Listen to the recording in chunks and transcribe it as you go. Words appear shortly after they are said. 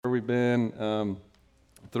we've been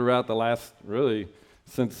throughout the last, really,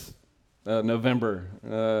 since November.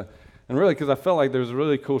 And really, because I felt like there was a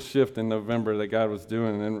really cool shift in November that God was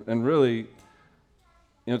doing. And really,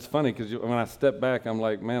 it's funny because when I step back, I'm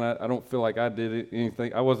like, man, I don't feel like I did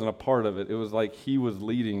anything. I wasn't a part of it. It was like He was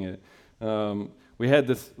leading it. We had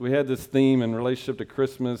this theme in relationship to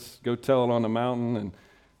Christmas, go tell it on the mountain, and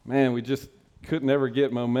man, we just couldn't ever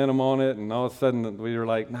get momentum on it, and all of a sudden we were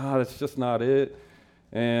like, no, that's just not it.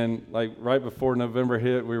 And like right before November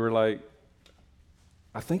hit, we were like,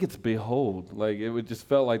 I think it's behold. Like it just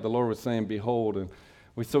felt like the Lord was saying behold, and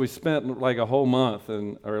we spent like a whole month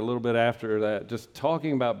or a little bit after that just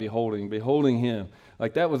talking about beholding Him.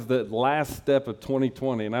 Like that was the last step of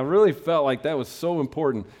 2020, and I really felt like that was so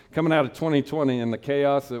important coming out of 2020 and the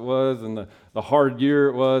chaos it was and the hard year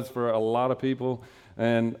it was for a lot of people.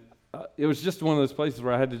 And it was just one of those places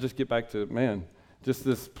where I had to just get back to, man, just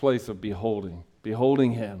this place of beholding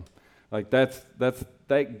Him. Like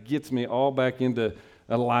that gets me all back into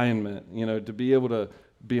alignment, to be able to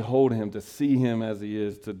behold Him, to see Him as He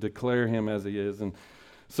is, to declare Him as He is. And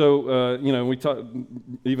so, we talked,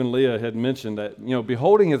 even Leah had mentioned that,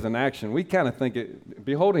 beholding is an action. We kind of think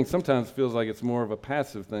beholding sometimes feels like it's more of a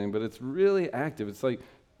passive thing, but it's really active. It's like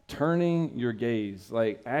turning your gaze,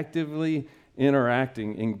 like actively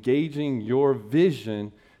interacting, engaging your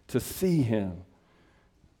vision to see Him.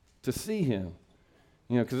 To see Him.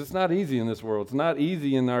 Because it's not easy in this world. It's not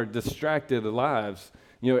easy in our distracted lives.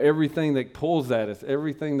 Everything that pulls at us,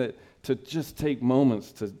 everything to just take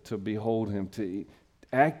moments to behold Him, to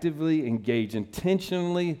actively engage,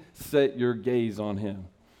 intentionally set your gaze on Him.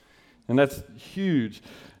 And that's huge.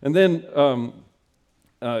 And then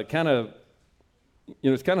it's kind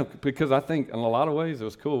of because I think in a lot of ways it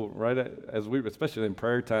was cool, right? As especially in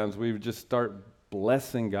prayer times, we would just start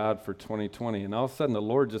blessing God for 2020. And all of a sudden the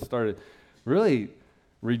Lord just started really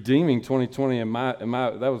redeeming 2020 and my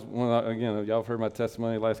that was again, y'all have heard my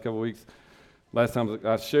testimony the last couple of weeks. Last time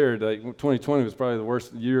I shared, 2020 was probably the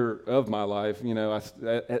worst year of my life,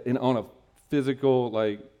 on a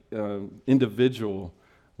physical, individual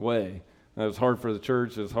way. It was hard for the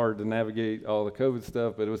church. It was hard to navigate all the COVID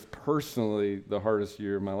stuff, but it was personally the hardest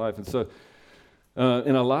year of my life. And so,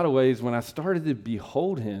 in a lot of ways, when I started to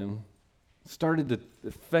behold Him, started to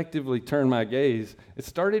effectively turn my gaze, it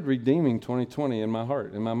started redeeming 2020 in my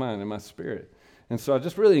heart, in my mind, in my spirit. And so I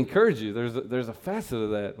just really encourage you, there's a facet of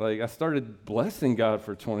that. Like I started blessing God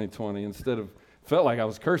for 2020 instead of, felt like I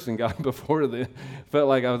was cursing God before then. Felt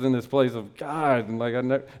like I was in this place of God. And I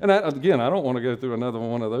don't want to go through another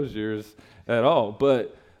one of those years at all.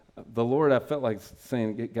 But the Lord, I felt like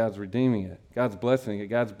saying God's redeeming it. God's blessing it.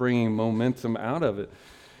 God's bringing momentum out of it.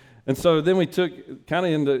 And so then we took,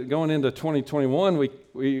 kind of going into 2021,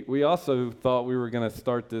 we also thought we were going to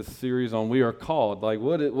start this series on We Are Called. Like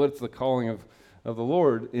what's the calling of the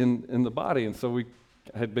Lord in the body? And so we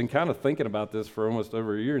had been kind of thinking about this for almost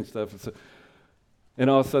over a year and stuff. And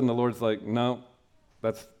all of a sudden the Lord's like, no,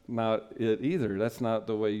 that's not it either. That's not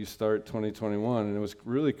the way you start 2021. And it was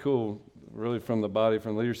really cool, really from the body,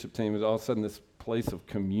 from the leadership team, is all of a sudden this place of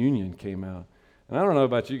communion came out. And I don't know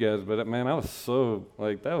about you guys, but man, I was so,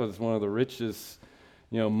 that was one of the richest,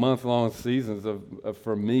 month-long seasons of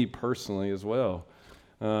for me personally as well.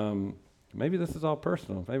 Maybe this is all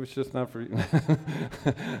personal. Maybe it's just not for you.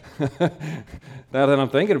 Now that I'm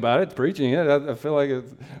thinking about it, preaching it, I feel like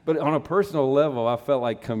it's... But on a personal level, I felt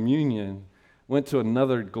like communion went to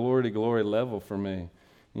another glory level for me,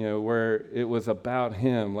 where it was about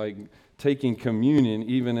Him, like taking communion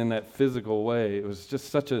even in that physical way. It was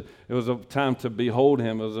just it was a time to behold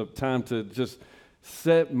Him. It was a time to just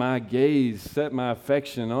set my gaze, set my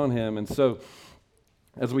affection on Him. And so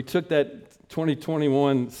as we took that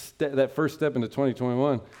 2021 that first step into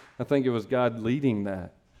 2021, I think it was God leading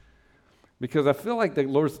that, because I feel like the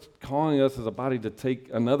Lord's calling us as a body to take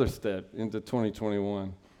another step into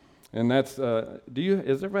 2021, and that's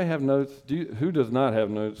does everybody have notes? Who does not have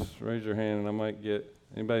notes? Raise your hand, and I might get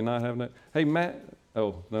anybody not have notes. Hey Matt,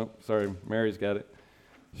 oh no, sorry, Mary's got it.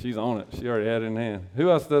 She's on it. She already had it in hand.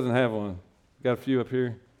 Who else doesn't have one? Got a few up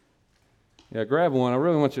here. Yeah, grab one. I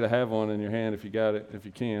really want you to have one in your hand if you got it, if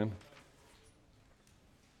you can.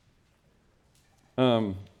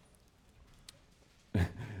 And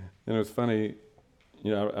it was funny,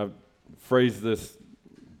 I phrased this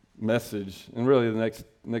message, and really the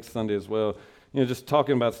next Sunday as well, just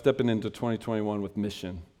talking about stepping into 2021 with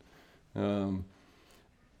mission.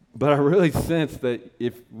 But I really sense that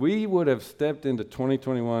if we would have stepped into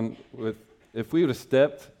 2021 if we would have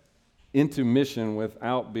stepped into mission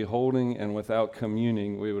without beholding and without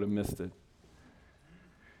communing, we would have missed it.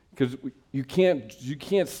 Because you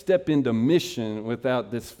can't step into mission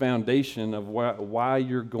without this foundation of why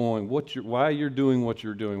you're going, why you're doing what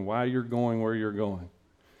you're doing, why you're going where you're going.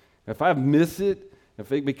 If I miss it,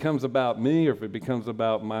 if it becomes about me, or if it becomes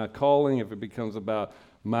about my calling, if it becomes about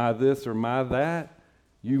my this or my that,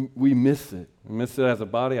 we miss it. We miss it as a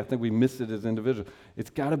body. I think we miss it as individuals. It's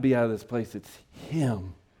got to be out of this place. It's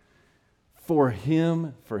Him, for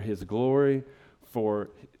His glory, for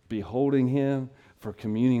beholding Him, for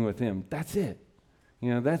communing with Him. That's it.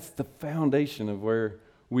 That's the foundation of where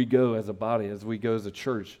we go as a body, as we go as a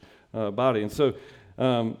church body. And so it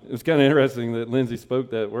was kind of interesting that Lindsay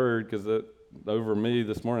spoke that word, because over me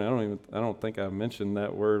this morning, I don't think I mentioned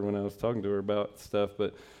that word when I was talking to her about stuff,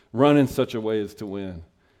 but run in such a way as to win.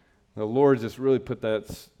 The Lord just really put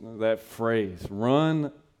that phrase,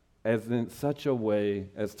 run as in such a way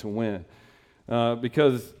as to win.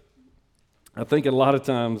 Because I think a lot of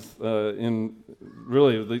times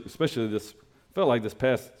especially this, felt like this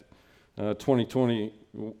past 2020,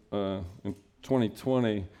 in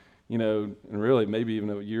 2020, and really maybe even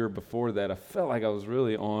a year before that, I felt like I was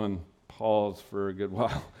really on pause for a good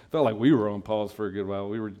while. Felt like we were on pause for a good while.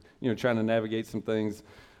 We were, trying to navigate some things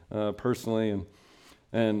personally,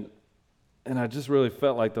 and I just really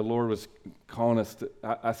felt like the Lord was calling us to.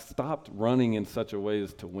 I stopped running in such a way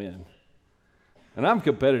as to win. And I'm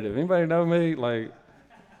competitive. Anybody know me? Like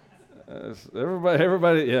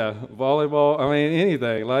everybody, yeah. Volleyball. I mean,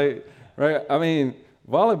 anything. Like, right? I mean,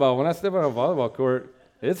 volleyball. When I step on a volleyball court,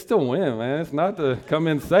 it's to win, man. It's not to come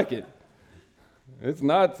in second. It's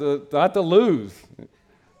not to lose.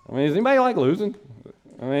 I mean, does anybody like losing?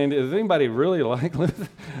 I mean, does anybody really like losing?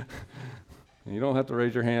 You don't have to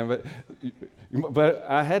raise your hand, but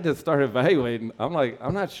I had to start evaluating. I'm like,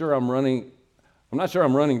 I'm not sure I'm running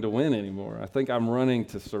to win anymore. I think I'm running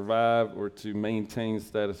to survive or to maintain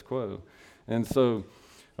status quo. And so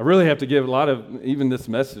I really have to give a lot of, even this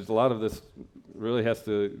message, a lot of this really has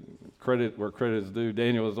to credit where credit is due.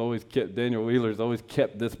 Daniel Wheeler's always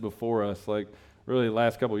kept this before us, like really the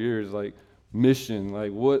last couple of years, like mission,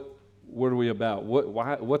 like what are we about?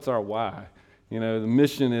 What's our why? The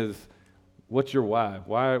mission is, what's your why?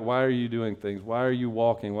 Why are you doing things? Why are you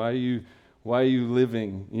walking? Why are you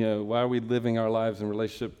living? Why are we living our lives in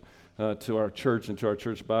relationship to our church and to our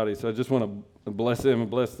church body? So I just want to bless him and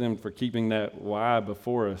bless them for keeping that why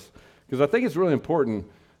before us, because I think it's really important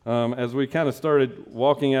as we kind of started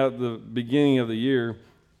walking out the beginning of the year.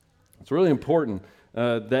 It's really important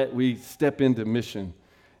that we step into mission.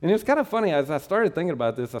 And it's kind of funny, as I started thinking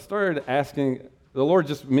about this, I started asking, the Lord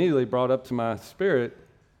just immediately brought up to my spirit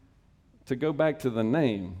to go back to the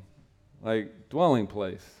name, like Dwelling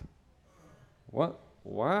Place. What?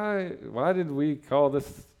 Why did we call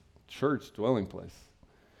this church Dwelling Place?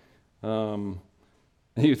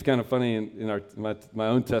 It was kind of funny in my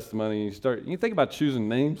own testimony. You think about choosing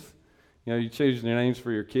names. You choose your names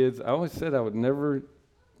for your kids. I always said I would never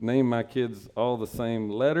name my kids all the same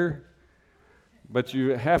letter, but you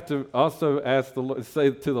have to also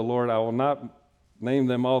say to the Lord, I will not name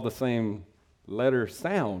them all the same letter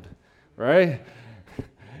sound, right?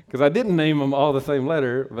 Because I didn't name them all the same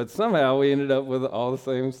letter, but somehow we ended up with all the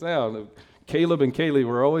same sound. Caleb and Kaylee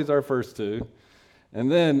were always our first two.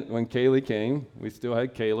 And then when Kaylee came, we still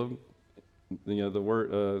had Caleb,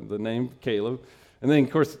 the name Caleb. And then,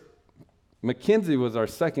 of course, Mackenzie was our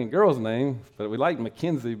second girl's name, but we liked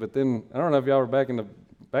Mackenzie. But then, I don't know if y'all were back in the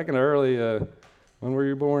early, when were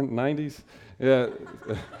you born? 90s? Yeah.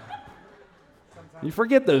 You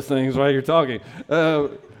forget those things while you're talking.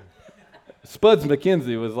 Spuds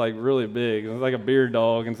McKenzie was like really big. It was like a beard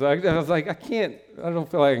dog. And so I was like, I don't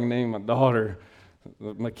feel like I can name my daughter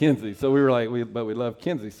Mackenzie. So we were like, but we love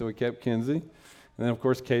Kenzie. So we kept Kenzie. And then, of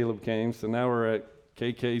course, Caleb came. So now we're at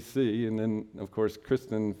KKC. And then, of course,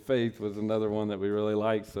 Kristen Faith was another one that we really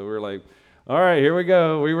liked. So we were like, all right, here we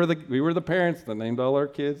go. We were the parents that named all our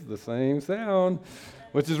kids the same sound,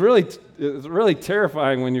 which is really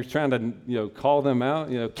terrifying when you're trying to, call them out.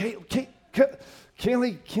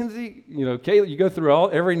 Kaylee, Kinsey, Kaylee, you go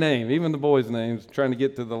through every name, even the boys' names, trying to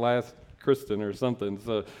get to the last Kristen or something.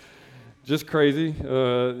 So just crazy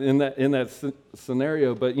in that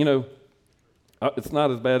scenario. But, it's not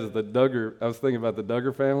as bad as the Duggar. I was thinking about the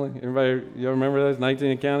Duggar family. Everybody, you remember those,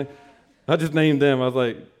 19 County? I just named them. I was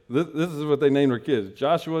like, this is what they named their kids.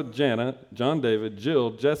 Joshua, Janet, John David,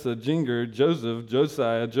 Jill, Jessa, Jinger, Joseph,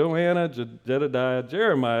 Josiah, Joanna, Jedediah,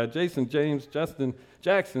 Jeremiah, Jason, James, Justin,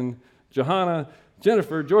 Jackson, Johanna,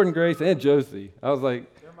 Jennifer, Jordan Grace, and Josie. I was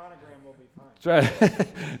like, their monogram will be fine.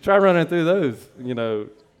 Try running through those,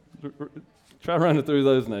 try running through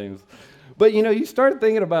those names. But, you start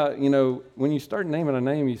thinking about, when you start naming a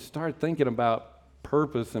name, you start thinking about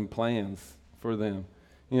purpose and plans for them.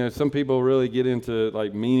 You know, some people really get into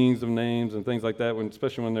like meanings of names and things like that,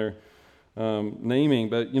 especially when they're naming.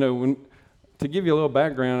 But, you know, to give you a little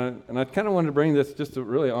background, and I kind of wanted to bring this just to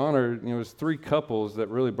really honor, you know, it was 3 couples that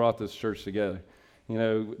really brought this church together. You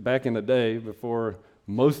know, back in the day, before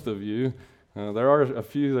most of you, there are a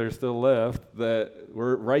few that are still left that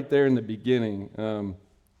were right there in the beginning. You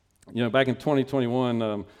know, back in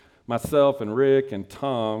 2021, myself and Rick and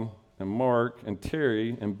Tom and Mark and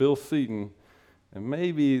Terry and Bill Seaton, and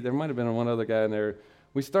maybe there might have been one other guy in there.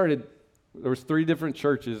 There was 3 different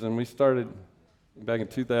churches, and we started back in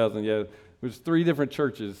 2000, yeah. There was 3 different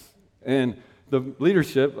churches, and the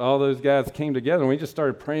leadership, all those guys came together, and we just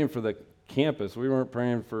started praying for the campus. We weren't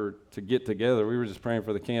praying to get together. We were just praying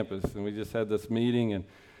for the campus, and we just had this meeting, and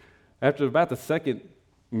after about the second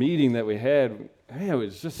meeting that we had, man, it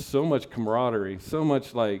was just so much camaraderie, so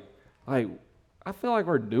much like I feel like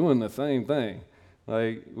we're doing the same thing.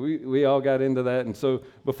 Like, we all got into that. And so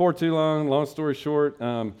before too long story short,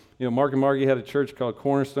 you know, Mark and Margie had a church called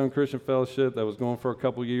Cornerstone Christian Fellowship that was going for a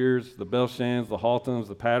couple years. The Belshans, the Haltons,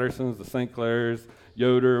 the Pattersons, the St. Clairs,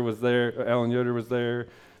 Yoder was there, Alan Yoder was there.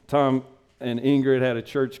 Tom and Ingrid had a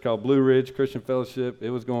church called Blue Ridge Christian Fellowship.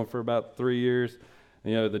 It was going for about 3 years.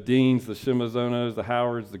 You know, the Deans, the Shimazonos, the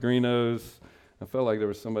Howards, the Greenos. I felt like there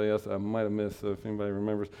was somebody else I might have missed, so if anybody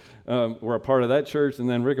remembers, were a part of that church. And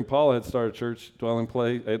then Rick and Paula had started a church, Dwelling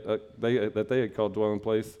Place, that they had called Dwelling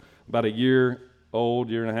Place, about a year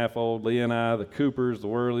and a half old. Leah and I, the Coopers, the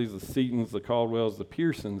Worleys, the Seatons, the Caldwells, the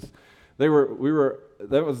Pearsons. That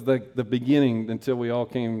was the beginning until we all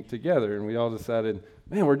came together, and we all decided,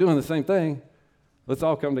 man, we're doing the same thing. Let's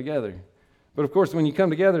all come together. But of course, when you come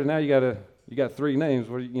together, now you got 3 names.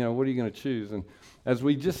 What are you going to choose? And as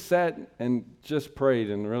we just sat and just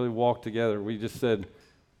prayed and really walked together, we just said,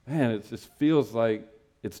 man, it just feels like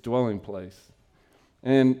it's Dwelling Place.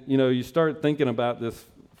 And, you know, you start thinking about this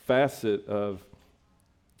facet of,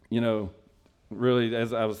 you know, really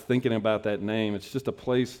as I was thinking about that name, it's just a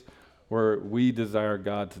place where we desire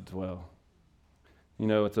God to dwell. You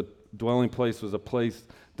know, it's a dwelling place was a place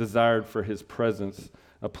desired for his presence,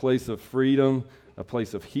 a place of freedom, a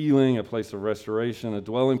place of healing, a place of restoration, a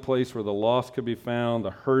dwelling place where the lost could be found,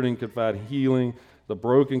 the hurting could find healing, the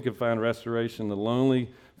broken could find restoration, the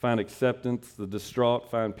lonely find acceptance, the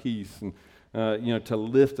distraught find peace, and you know, to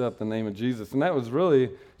lift up the name of Jesus. And that was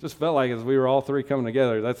really, just felt like as we were all 3 coming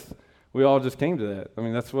together, we all just came to that. I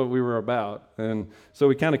mean, that's what we were about. And so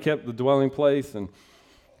we kind of kept the dwelling place,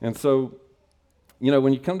 and so, you know,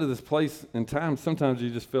 when you come to this place in time, sometimes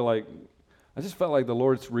you just feel like, I just felt like the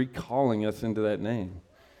Lord's recalling us into that name.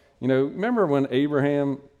 You know, remember when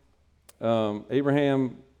Abraham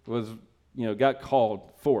was, you know, got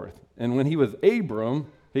called forth. And when he was Abram,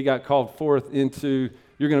 he got called forth into,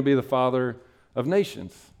 you're going to be the father of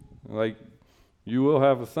nations. Like, you will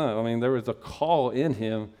have a son. I mean, there was a call in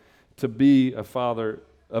him to be a father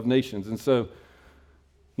of nations. And so,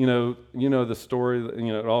 you know the story,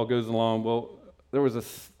 you know, it all goes along. Well, there was a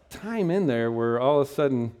time in there where all of a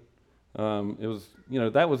sudden, it was, you know,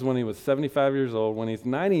 that was when he was 75 years old. When he's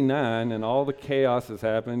 99 and all the chaos has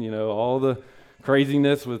happened, you know, all the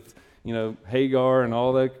craziness with, you know, Hagar and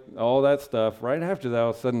all that stuff. Right after that, all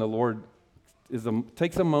of a sudden the Lord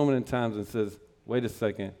takes a moment in time and says, wait a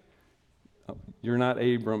second, you're not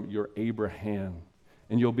Abram, you're Abraham,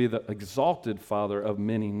 and you'll be the exalted father of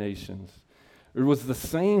many nations. It was the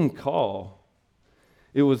same call.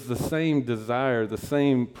 It was the same desire, the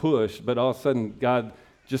same push, but all of a sudden God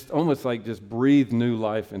just almost like just breathed new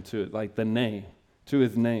life into it, like the name, to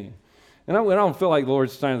his name. And I don't feel like the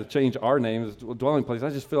Lord's trying to change our name as Dwelling Place. I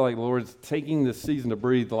just feel like the Lord's taking this season to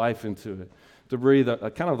breathe life into it, to breathe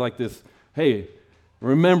a kind of like this, hey,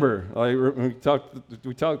 remember, like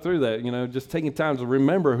we talked through that, you know, just taking time to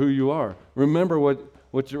remember who you are. Remember what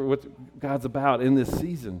God's about in this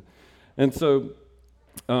season. And so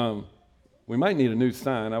we might need a new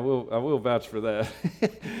sign. I will vouch for that.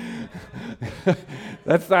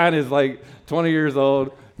 That sign is like 20 years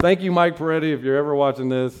old. Thank you, Mike Peretti, if you're ever watching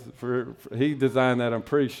this. He designed that, I'm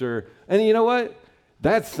pretty sure. And you know what?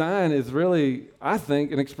 That sign is really, I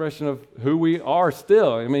think, an expression of who we are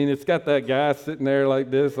still. I mean, it's got that guy sitting there like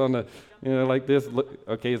this on the, you know, like this.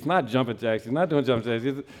 Okay, it's not jumping jacks. He's not doing jumping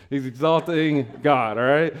jacks. He's exalting God, all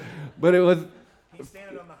right? But it was... He's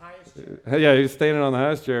standing on the highest chair. Yeah, he's standing on the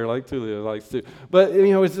highest chair like Tulio likes to. But, you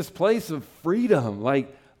know, it's this place of freedom,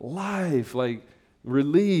 like life, like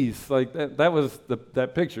release, like that was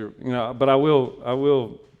that picture, you know. But I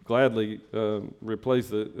will gladly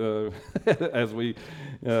replace it as we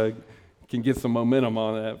can get some momentum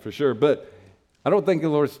on that for sure. But I don't think the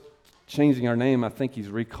Lord's changing our name, I think he's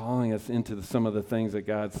recalling us into some of the things that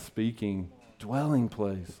God's speaking. Dwelling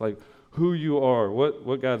place, like who you are,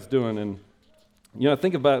 what God's doing. And,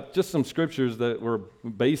 think about just some scriptures that were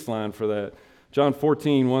baseline for that. John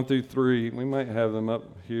 14, 1 through 3. We might have them up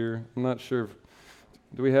here. I'm not sure.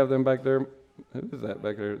 Do we have them back there? Who is that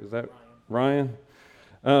back there? Is that Ryan?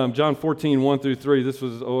 John 14, 1 through 3. This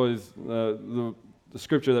was always the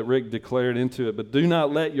scripture that Rick declared into it. But do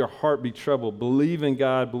not let your heart be troubled. Believe in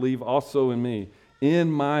God. Believe also in me.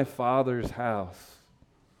 In my Father's house.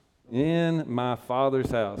 In my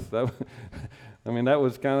Father's house. That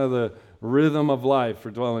was kind of the rhythm of life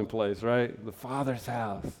for Dwelling Place, right? The Father's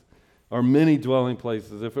house. Or many dwelling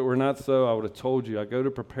places. If it were not so, I would have told you. I go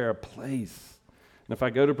to prepare a place. And if I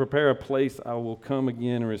go to prepare a place, I will come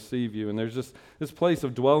again and receive you. And there's just this place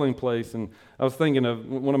of dwelling place. And I was thinking of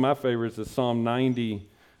one of my favorites is Psalm 90,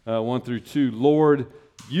 1 through 2. Lord,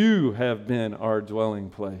 you have been our dwelling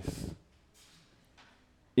place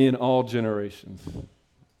in all generations.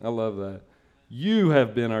 I love that. You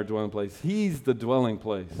have been our dwelling place. He's the dwelling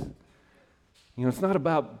place. It's not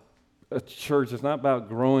about a church. It's not about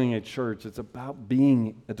growing a church. It's about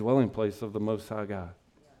being a dwelling place of the Most High God,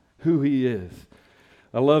 who He is.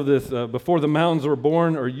 I love this. Before the mountains were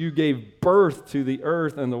born, or you gave birth to the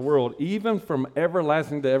earth and the world, even from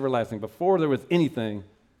everlasting to everlasting, before there was anything,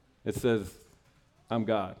 it says, I'm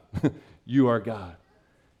God. You are God.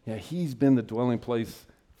 Yeah, He's been the dwelling place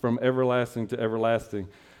from everlasting to everlasting.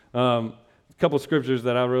 A couple scriptures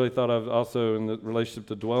that I really thought of also in the relationship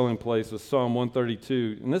to dwelling place was Psalm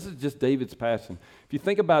 132, and this is just David's passion. If you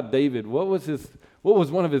think about David, what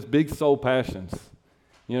was one of his big soul passions?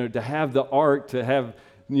 To have the ark, to have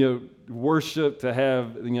worship, to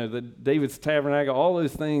have the David's tabernacle, all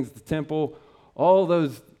those things, the temple, all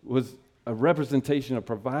those was a representation of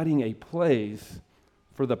providing a place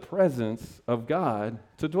for the presence of God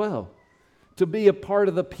to dwell, to be a part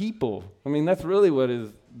of the people. That's really what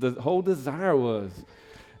the whole desire was.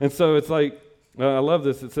 And so it's like, I love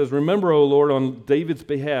this. It says, remember, O Lord, on David's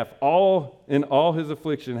behalf, in all his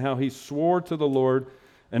affliction, how he swore to the Lord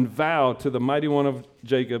and vowed to the mighty one of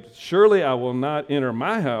Jacob, surely I will not enter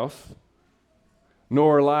my house,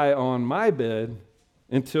 nor lie on my bed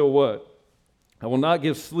until what? I will not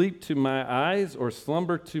give sleep to my eyes or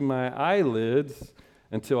slumber to my eyelids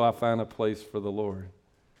until I find a place for the Lord.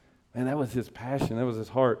 Man, that was his passion. That was his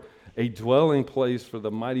heart. A dwelling place for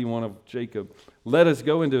the mighty one of Jacob. Let us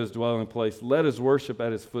go into his dwelling place. Let us worship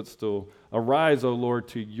at his footstool. Arise, O Lord,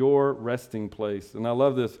 to your resting place. And I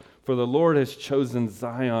love this. For the Lord has chosen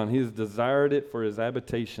Zion. He has desired it for his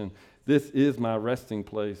habitation. This is my resting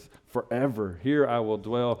place forever. Here I will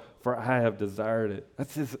dwell, for I have desired it.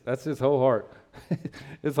 That's his whole heart.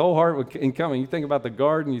 His whole heart in coming. You think about the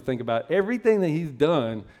garden. You think about everything that he's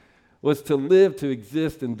done was to live, to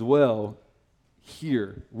exist, and dwell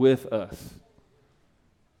here with us,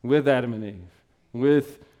 with Adam and Eve,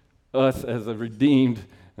 with us as a redeemed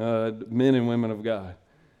men and women of God.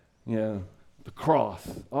 The cross,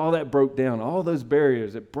 all that broke down, all those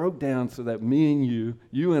barriers, it broke down so that me and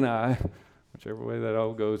you and I, whichever way that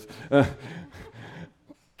all goes,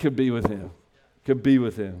 could be with him.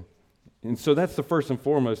 And so that's the first and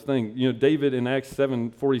foremost thing. David in Acts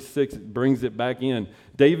 7:46 brings it back in.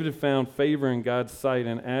 David had found favor in God's sight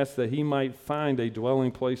and asked that he might find a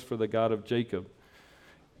dwelling place for the God of Jacob.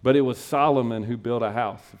 But it was Solomon who built a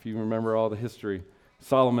house. If you remember all the history,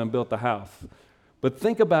 Solomon built the house. But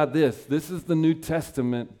think about this. This is the New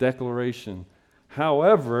Testament declaration.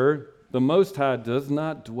 However, the Most High does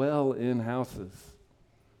not dwell in houses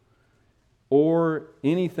or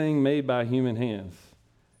anything made by human hands.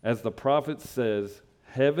 As the prophet says,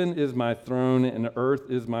 heaven is my throne and earth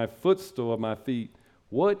is my footstool of my feet.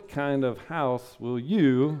 What kind of house will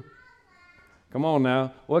you, come on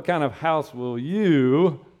now, what kind of house will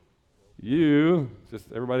you,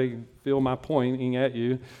 just everybody feel my pointing at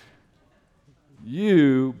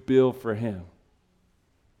you build for him?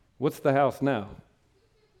 What's the house now?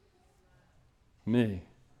 Me.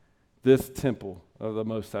 This temple of the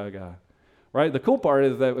Most High God. Right? The cool part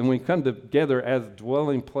is that when we come together as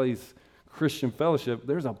Dwelling Place Christian Fellowship,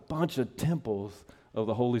 there's a bunch of temples of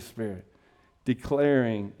the Holy Spirit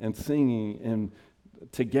declaring and singing and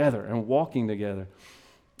together and walking together.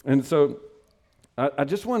 And so I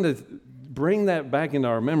just wanted to bring that back into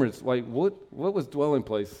our remembrance. Like, what was Dwelling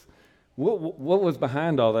Place? What was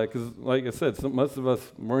behind all that? Because, like I said, most of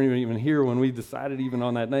us weren't even here when we decided even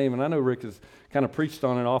on that name. And I know Rick has kind of preached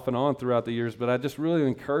on it off and on throughout the years, but I just really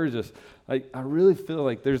encourage us. I really feel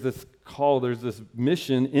like there's this call, there's this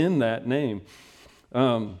mission in that name.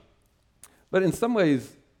 But in some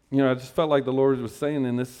ways, I just felt like the Lord was saying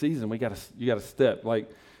in this season, you got to step.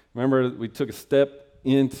 Like, Remember, we took a step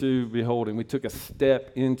into beholding. We took a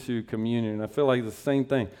step into communion. And I feel like the same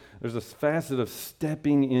thing. There's a facet of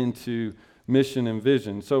stepping into mission and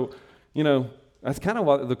vision. So, that's kind of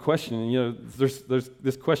what the question, there's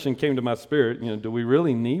this question came to my spirit, do we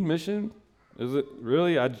really need mission? Is it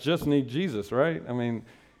really, I just need Jesus, right? I mean,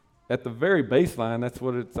 at the very baseline, that's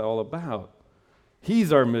what it's all about.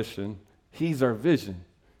 He's our mission. He's our vision.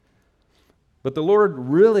 But the Lord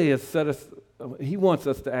really has set us, He wants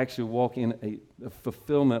us to actually walk in a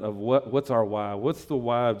fulfillment of what's our why. What's the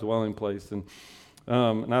why of Dwelling Place? And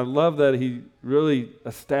I love that He really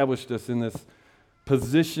established us in this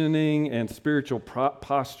positioning and spiritual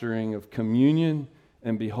posturing of communion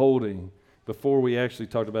and beholding before we actually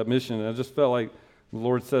talked about mission. And I just felt like the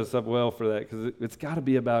Lord set us up well for that because it's got to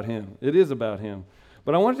be about Him. It is about Him.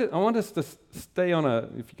 But I want us to stay on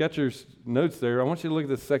if you got your notes there, I want you to look at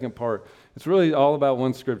the second part. It's really all about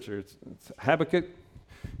one scripture. It's Habakkuk.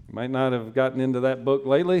 You might not have gotten into that book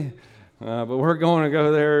lately, but we're going to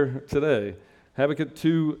go there today. Habakkuk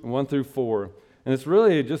 2, 1 through 4. And it's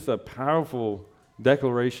really just a powerful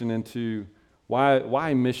declaration into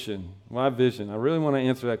why mission, why vision. I really want to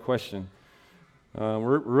answer that question.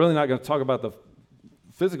 We're really not going to talk about the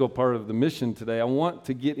physical part of the mission today. I want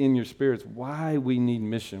to get in your spirits why we need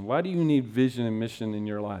mission. Why do you need vision and mission in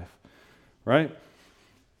your life? Right?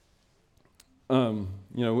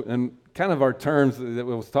 And kind of our terms that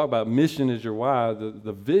we'll talk about, mission is your why.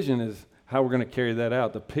 The vision is how we're going to carry that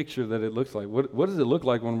out, the picture that it looks like. What does it look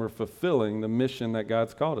like when we're fulfilling the mission that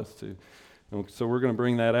God's called us to? And so we're going to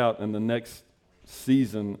bring that out in the next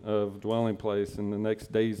season of Dwelling Place in the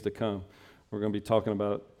next days to come. We're going to be talking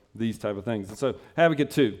about these type of things. And so Habakkuk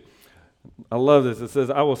 2, I love this. It says,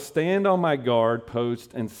 I will stand on my guard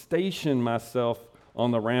post and station myself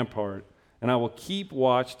on the rampart, and I will keep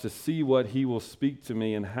watch to see what he will speak to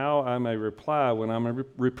me and how I may reply when I'm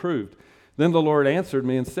reproved. Then the Lord answered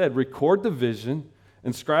me and said, record the vision,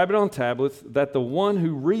 inscribe it on tablets, that the one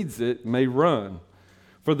who reads it may run.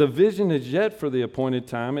 For the vision is yet for the appointed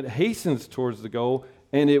time. It hastens towards the goal,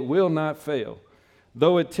 and it will not fail.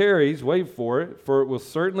 Though it tarries, wait for it will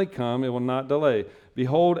certainly come, it will not delay.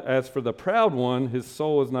 Behold, as for the proud one, his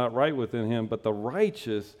soul is not right within him, but the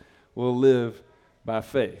righteous will live by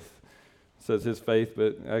faith. It says his faith,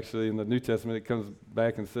 but actually in the New Testament it comes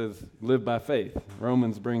back and says live by faith.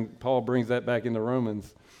 Paul brings that back into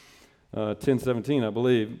Romans 10:17, I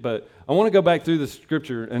believe. But I want to go back through the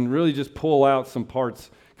scripture and really just pull out some parts,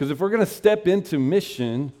 because if we're going to step into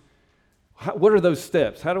mission, what are those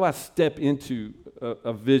steps? How do I step into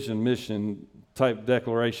a vision, mission type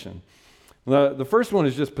declaration? The first one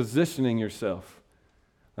is just positioning yourself.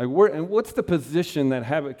 And what's the position that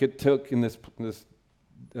Habakkuk took in this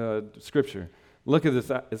scripture? Look at this.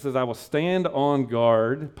 It says, I will stand on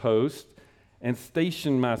guard post and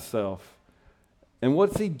station myself. And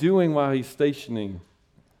what's he doing while he's stationing?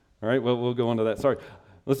 All right, well, we'll go into that. Sorry.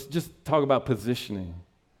 Let's just talk about positioning.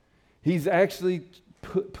 He's actually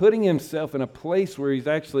putting himself in a place where he's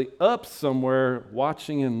actually up somewhere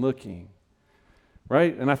watching and looking,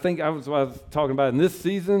 right? And I think I was talking about in this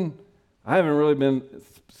season, I haven't really been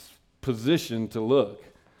positioned to look.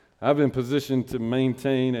 I've been positioned to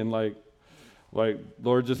maintain and like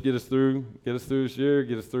Lord, just get us through this year,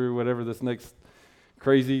 get us through whatever this next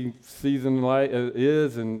crazy season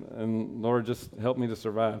is, and Lord, just help me to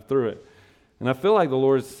survive through it. And I feel like the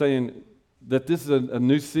Lord is saying that this is a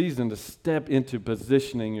new season to step into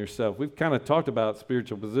positioning yourself. We've kind of talked about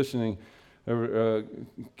spiritual positioning. A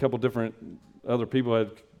couple different other people had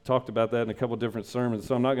talked about that in a couple different sermons,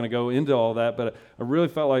 so I'm not going to go into all that, but I really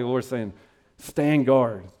felt like the Lord saying, stand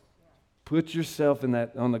guard. Put yourself in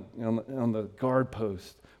that on the guard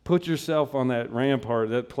post. Put yourself on that rampart,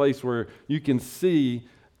 that place where you can see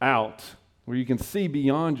out, where you can see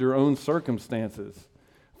beyond your own circumstances.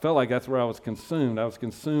 Felt like that's where I was consumed. I was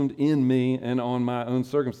consumed in me and on my own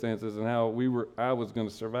circumstances and how I was going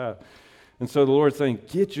to survive. And so the Lord's saying,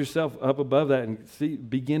 get yourself up above that and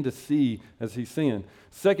begin to see as He's seeing.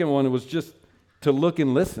 Second one was just to look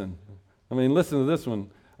and listen. Listen to this one.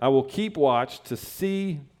 I will keep watch to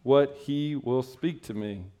see what He will speak to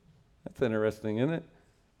me. That's interesting, isn't it?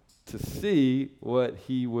 To see what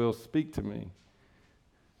He will speak to me.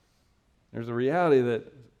 There's a reality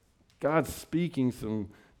that God's speaking some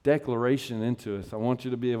declaration into us. I want you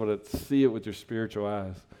to be able to see it with your spiritual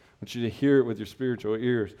eyes. I want you to hear it with your spiritual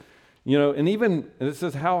ears. And it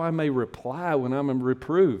says how I may reply when I'm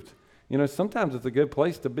reproved. Sometimes it's a good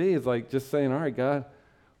place to be. It's like just saying, all right, God,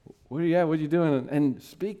 what are you at? What are you doing? And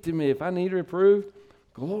speak to me. If I need reproved,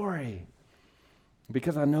 glory.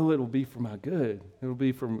 Because I know it will be for my good. It will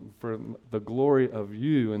be for the glory of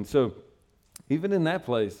you. And so even in that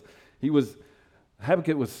place,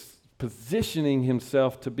 Habakkuk was positioning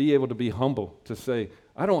himself to be able to be humble, to say,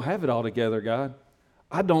 I don't have it all together, God.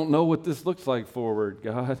 I don't know what this looks like forward,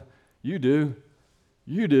 God. You do.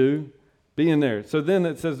 You do. Being there. So then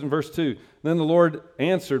it says in verse 2, then the Lord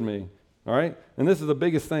answered me, all right? And this is the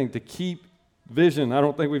biggest thing, to keep vision. I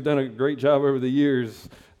don't think we've done a great job over the years,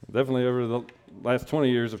 definitely over the last 20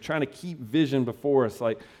 years, of trying to keep vision before us.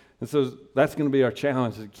 And so that's going to be our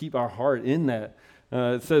challenge, is to keep our heart in that.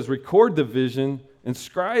 It says, record the vision,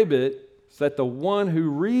 inscribe it, so that the one who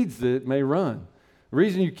reads it may run. The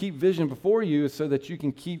reason you keep vision before you is so that you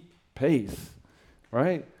can keep pace,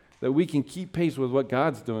 right? That we can keep pace with what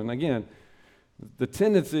God's doing. Again, the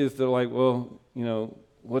tendency is to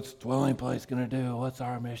what's Dwelling Place going to do? What's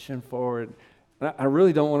our mission forward? And I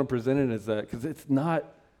really don't want to present it as that, because it's not,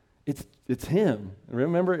 it's Him.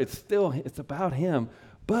 Remember, it's about Him.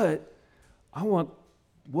 But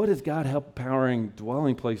what is God empowering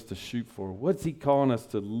Dwelling Place to shoot for? What's He calling us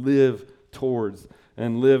to live towards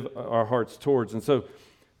and live our hearts towards? And so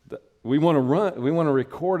we want to run, we want to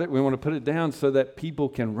record it, we want to put it down so that people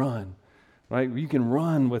can run, right? You can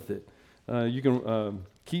run with it. You can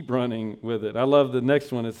keep running with it. I love the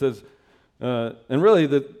next one. It says, and really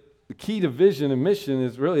the key to vision and mission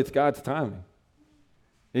is really, it's God's timing.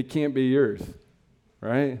 It can't be yours,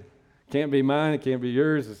 right? It can't be mine, it can't be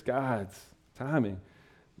yours, it's God's timing.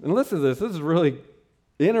 And listen to this. This is really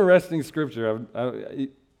interesting scripture.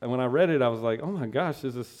 When I read it, I was like, oh my gosh,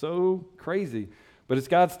 this is so crazy. But it's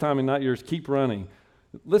God's timing, not yours. Keep running.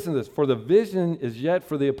 Listen to this. For the vision is yet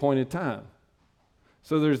for the appointed time.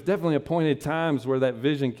 So there's definitely appointed times where that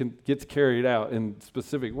vision gets carried out in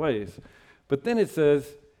specific ways. But then it says,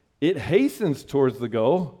 it hastens towards the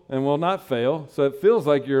goal and will not fail. So it feels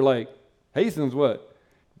like you're like, hastens what?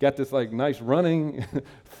 Got this like nice running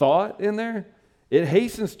thought in there. It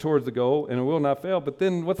hastens towards the goal and it will not fail. But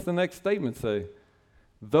then what's the next statement say?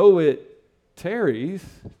 Though it tarries,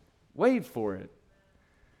 wait for it.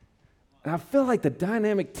 And I feel like the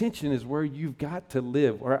dynamic tension is where you've got to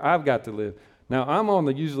live, where I've got to live. Now, I'm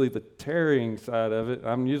on usually the tarrying side of it.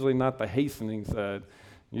 I'm usually not the hastening side.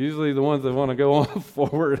 Usually the ones that want to go on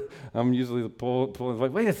forward, I'm usually the pulling,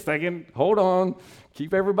 like, wait a second, hold on,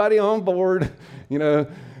 keep everybody on board,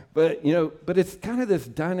 But it's kind of this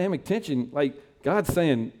dynamic tension. Like God's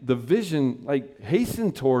saying, the vision, like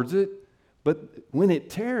hasten towards it, but when it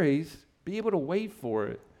tarries, be able to wait for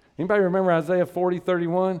it. Anybody remember Isaiah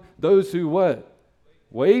 40:31? Those who what?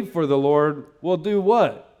 Wait for the Lord will do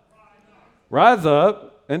what? Rise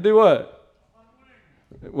up and do what?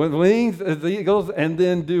 With wings as the eagles, and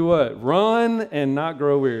then do what? Run and not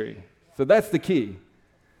grow weary. So that's the key.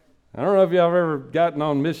 I don't know if y'all have ever gotten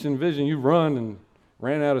on mission vision. You run and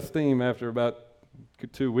ran out of steam after about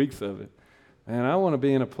 2 weeks of it. And I want to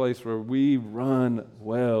be in a place where we run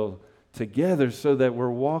well together so that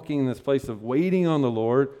we're walking in this place of waiting on the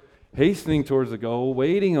Lord, hastening towards the goal,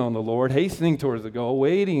 waiting on the Lord, hastening towards the goal,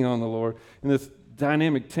 waiting on the Lord, in this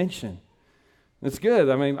dynamic tension. It's good.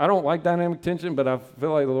 I mean, I don't like dynamic tension, but I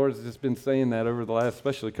feel like the Lord has just been saying that over the last,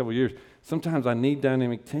 especially couple of years. Sometimes I need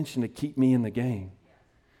dynamic tension to keep me in the game.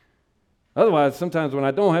 Otherwise, sometimes when I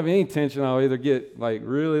don't have any tension, I'll either get like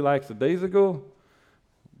really lackadaisical,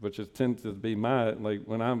 which tends to be like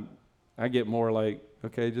when I get more like,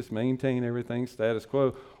 okay, just maintain everything status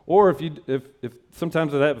quo. Or if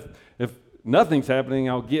sometimes if nothing's happening,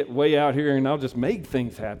 I'll get way out here and I'll just make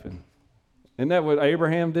things happen. Isn't that what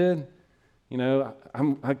Abraham did?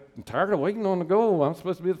 I'm tired of waiting on the goal. I'm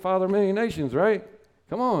supposed to be the father of many nations, right?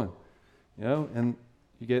 Come on. And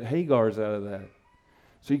you get Hagars out of that.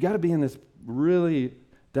 So you got to be in this really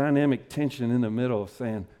dynamic tension in the middle of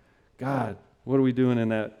saying, God, what are we doing in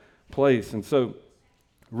that place? And so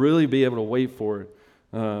really be able to wait for it.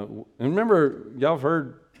 And remember, y'all have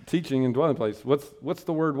heard teaching in Dwelling Place. What's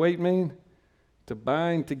the word wait mean? To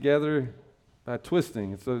bind together by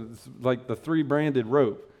twisting. It's like the three-branded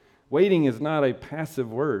rope. Waiting is not a passive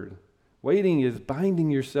word. Waiting is binding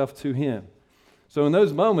yourself to Him. So in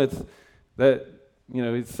those moments that,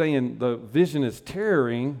 it's saying the vision is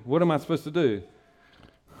tarrying, what am I supposed to do?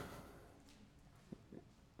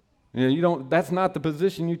 That's not the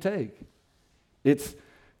position you take. It's,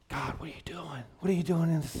 God, what are you doing? What are you doing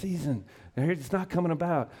in the season? It's not coming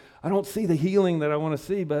about. I don't see the healing that I want to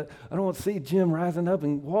see, but I don't see Jim rising up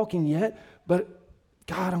and walking yet, but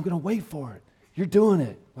God, I'm going to wait for it. You're doing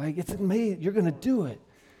it. Like, it's amazing. You're going to do it.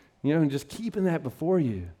 And just keeping that before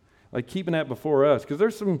you. Like, keeping that before us. Because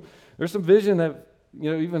there's some vision that,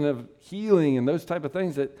 even of healing and those type of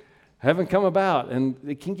things that haven't come about. And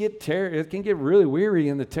it can get really weary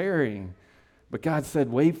in the tarrying. But God said,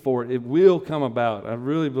 wait for it. It will come about. I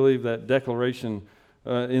really believe that declaration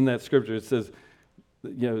in that scripture. It says,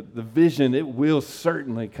 the vision, it will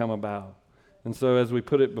certainly come about. And so as we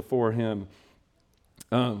put it before him,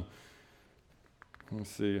 let me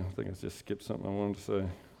see. I think I just skipped something I wanted to say.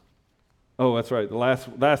 Oh, that's right. The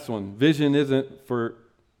last one. Vision isn't for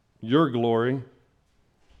your glory,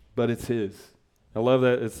 but it's his. I love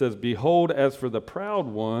that. It says, behold, as for the proud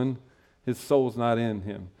one, his soul's not in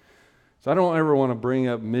him. So I don't ever want to bring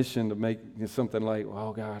up mission to make something like,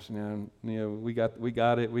 oh gosh, we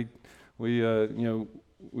got it. We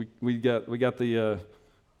got the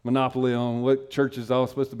monopoly on what church is all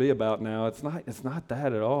supposed to be about now. It's not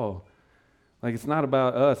that at all. Like, it's not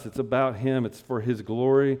about us. It's about him. It's for his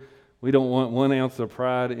glory. We don't want 1 ounce of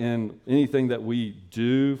pride in anything that we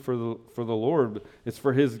do for the Lord. But it's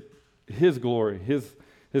for his glory, his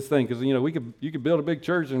thing. Because you could build a big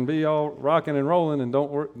church and be all rocking and rolling. And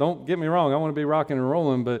don't get me wrong, I want to be rocking and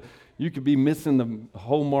rolling, but you could be missing the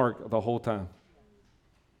whole mark the whole time.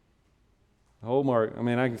 The whole mark. I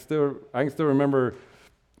mean, I can still remember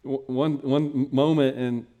one moment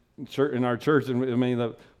in our church, and I mean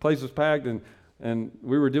the place was packed, and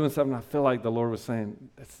we were doing something. I feel like the Lord was saying,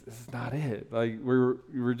 "This is not it." Like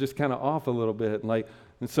we were just kind of off a little bit,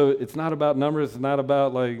 and so it's not about numbers. It's not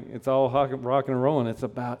about it's all rocking and rolling. It's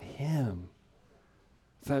about Him.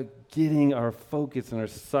 It's about getting our focus and our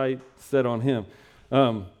sight set on Him.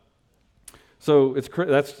 So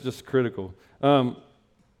that's just critical.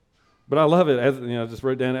 But I love it. As I just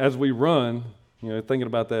wrote down, as we run, thinking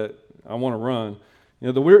about that, I want to run.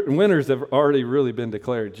 The winners have already really been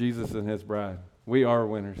declared, Jesus and his bride. We are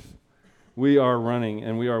winners. We are running,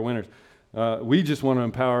 and we are winners. We just want to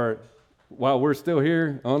empower, while we're still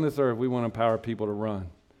here on this earth, we want to empower people to run.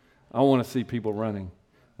 I want to see people running,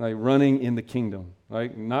 like running in the kingdom,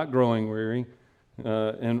 like not growing weary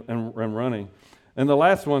and running. And the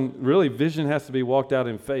last one, really, vision has to be walked out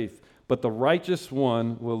in faith. But the righteous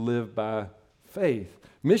one will live by faith.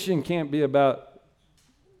 Mission can't be about,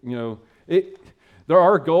 it. There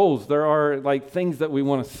are goals. There are things that we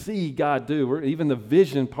want to see God do. Even the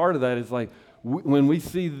vision part of that is when we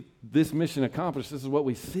see this mission accomplished, this is what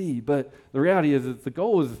we see. But the reality is that the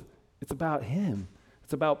goal is it's about Him.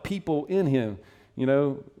 It's about people in Him.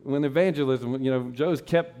 When evangelism, Joe's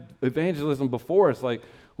kept evangelism before us.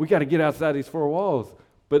 We got to get outside these four walls.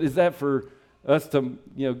 But is that for us to,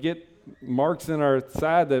 get marks in our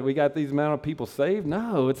side that we got these amount of people saved?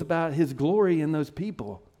 No, it's about His glory in those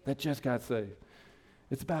people that just got saved.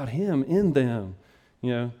 It's about Him in them,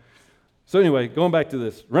 So anyway, going back to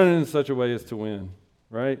this, running in such a way as to win,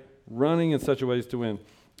 right? Running in such a way as to win.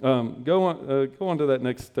 Go on to that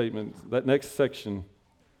next statement, that next section.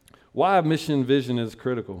 Why mission vision is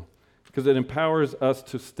critical? Because it empowers us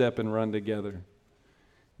to step and run together.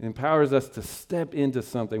 It empowers us to step into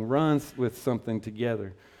something, run with something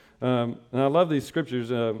together. And I love these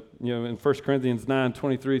scriptures, in 1 Corinthians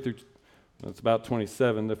 9:23 through, it's about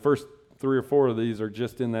 27. The first 3 or 4 of these are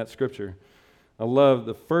just in that scripture. I love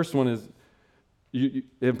the first one is, it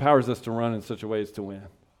empowers us to run in such a way as to win.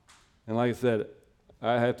 And like I said,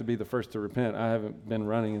 I have to be the first to repent. I haven't been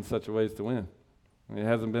running in such a way as to win. It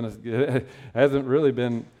hasn't really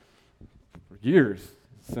been years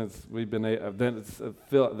since we've been.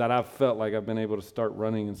 I've felt like I've been able to start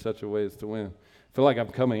running in such a way as to win. I feel like I'm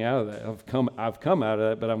coming out of that. I've come out of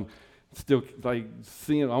that, but I'm still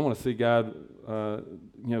seeing. I want to see God,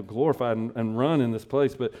 glorified and run in this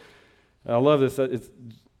place. But I love this.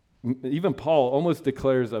 Even Paul almost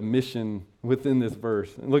declares a mission within this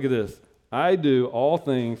verse. And look at this. I do all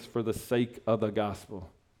things for the sake of the gospel.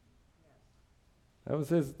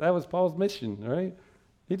 That was Paul's mission, right?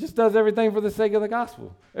 He just does everything for the sake of the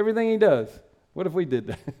gospel. Everything he does. What if we did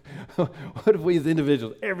that? What if we as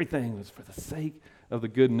individuals, everything was for the sake of the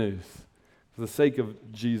good news, for the sake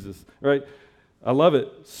of Jesus, right? I love it.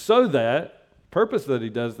 So that, purpose that he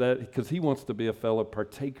does that, because he wants to be a fellow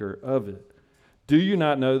partaker of it. Do you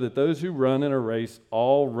not know that those who run in a race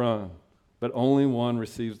all run, but only one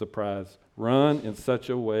receives the prize? Run in such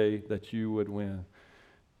a way that you would win.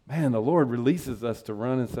 Man, the Lord releases us to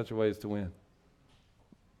run in such a way as to win.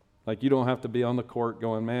 You don't have to be on the court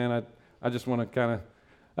going, man, I just want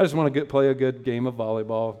to play a good game of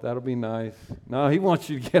volleyball. That'll be nice. No, He wants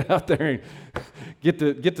you to get out there and get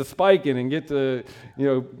to spiking and get to,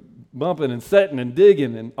 bumping and setting and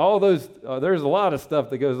digging and all those. There's a lot of stuff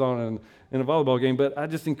that goes on in a volleyball game, but I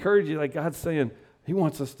just encourage you, God's saying He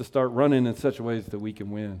wants us to start running in such ways that we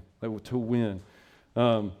can win, to win.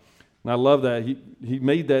 And I love that. He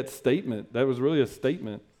made that statement. That was really a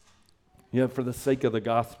statement, for the sake of the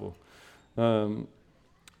gospel.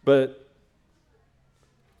 But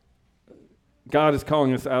God is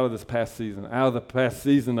calling us out of this past season, out of the past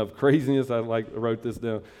season of craziness. I wrote this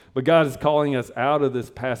down. But God is calling us out of this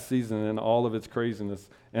past season and all of its craziness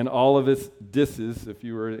and all of its disses, if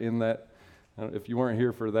you were in that, if you weren't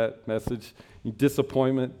here for that message,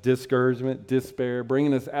 disappointment, discouragement, despair,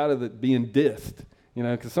 bringing us out of it being dissed. You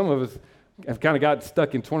know, because some of us have kind of got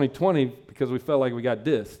stuck in 2020 because we felt like we got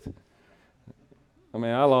dissed. I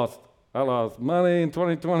mean, I lost money in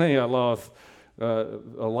 2020. I lost a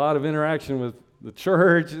lot of interaction with the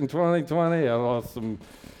church in 2020. I lost some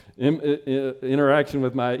interaction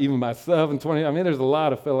with even myself in 2020. I mean, there's a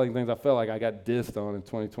lot of things I felt like I got dissed on in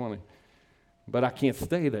 2020. But I can't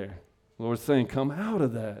stay there. The Lord's saying, come out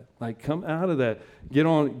of that. Like, come out of that.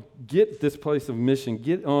 Get this place of mission.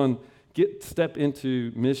 Step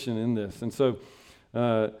into mission in this. And so,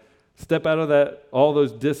 step out of that, all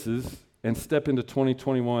those disses, and step into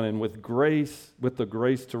 2021, and with the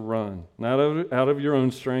grace to run, not out of your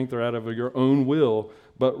own strength or out of your own will,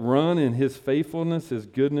 but run in His faithfulness, His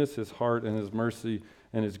goodness, His heart, and His mercy,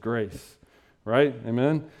 and His grace. Right?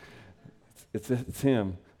 Amen? It's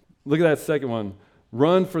Him. Look at that second one.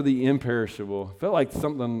 Run for the imperishable. I felt like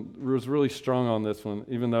something was really strong on this one,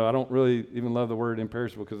 even though I don't really even love the word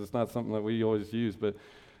imperishable because it's not something that we always use, but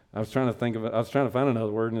I was trying to think of it. I was trying to find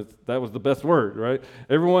another word, and that was the best word, right?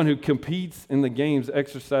 Everyone who competes in the games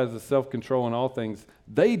exercises self-control in all things.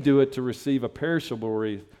 They do it to receive a perishable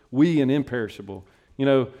wreath, we an imperishable. You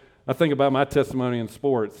know, I think about my testimony in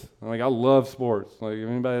sports. Like, I love sports. Like, if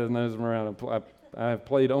anybody that knows me around, I've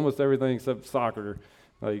played almost everything except soccer,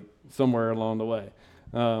 like somewhere along the way.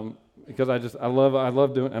 Because I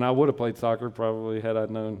love doing, and I would have played soccer probably had I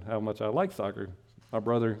known how much I like soccer. My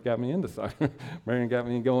brother got me into soccer. Marion got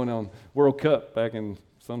me going on World Cup back in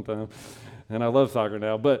sometime, and I love soccer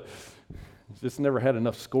now, but just never had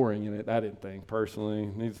enough scoring in it, I didn't think, personally.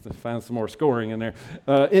 Needs to find some more scoring in there.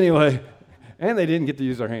 Anyway, and they didn't get to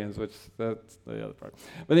use their hands, which that's the other part.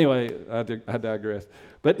 But anyway, I digress.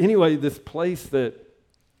 But anyway, this place that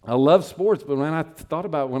I love sports, but when I thought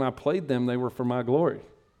about when I played them, they were for my glory.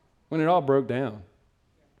 When it all broke down.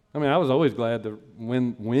 I mean, I was always glad to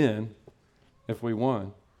win if we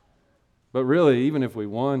won. But really, even if we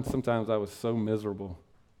won, sometimes I was so miserable.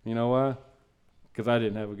 You know why? Because I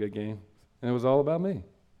didn't have a good game. And it was all about me.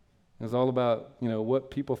 It was all about, what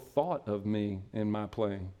people thought of me in my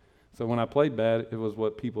playing. So when I played bad, it was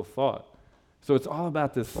what people thought. So it's all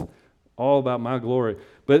about this, all about my glory.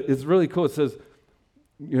 But it's really cool. It says,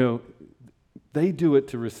 they do it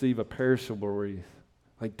to receive a perishable wreath.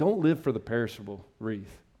 Like, don't live for the perishable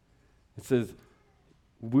wreath. It says,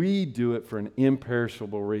 we do it for an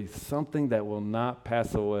imperishable wreath, something that will not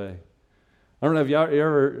pass away. I don't know if you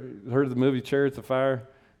ever heard of the movie Chariots of Fire?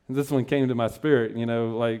 And this one came to my spirit,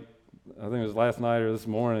 like, I think it was last night or this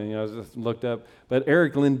morning, I just looked up. But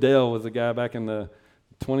Eric Lindell was a guy back in the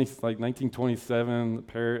 1927,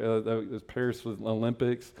 Paris was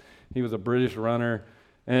Olympics. He was a British runner.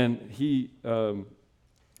 And he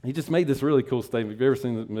just made this really cool statement. Have you ever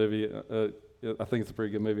seen the movie? I think it's a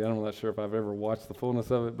pretty good movie. I'm not sure if I've ever watched the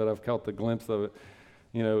fullness of it, but I've caught the glimpse of it.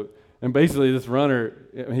 And basically this runner,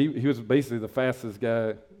 he was basically the fastest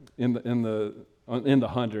guy in the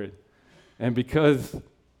 100. And because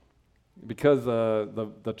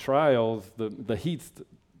the trials, the heats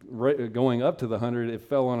going up to the 100, it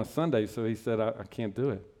fell on a Sunday. So he said, I can't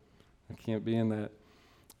do it. I can't be in that.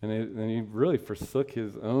 And he really forsook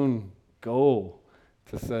his own goal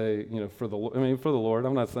to say, for the Lord.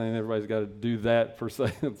 I'm not saying everybody's got to do that,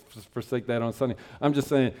 forsake that on Sunday. I'm just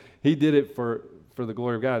saying he did it for the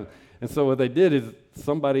glory of God. And so what they did is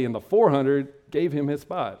somebody in the 400 gave him his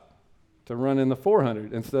spot to run in the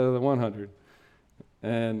 400 instead of the 100.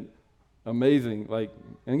 And amazing.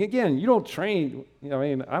 And again, you don't train.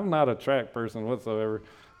 I'm not a track person whatsoever.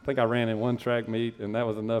 I think I ran in one track meet, and that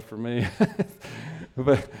was enough for me.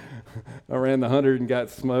 But I ran the 100 and got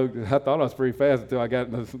smoked. I thought I was pretty fast until I got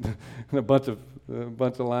in a bunch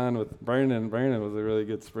of line with Brandon. Brandon was a really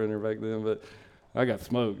good sprinter back then, but I got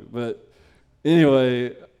smoked. But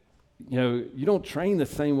anyway, you don't train the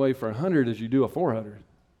same way for 100 as you do a 400.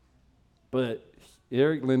 But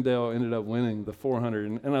Eric Lindell ended up winning the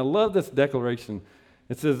 400. And I love this declaration.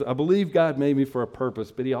 It says, I believe God made me for a purpose,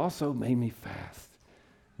 but He also made me fast.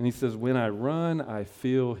 And he says, when I run, I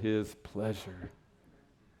feel His pleasure.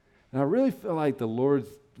 And I really feel like the Lord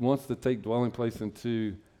wants to take Dwelling Place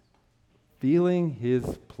into feeling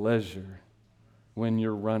His pleasure when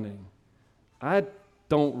you're running. I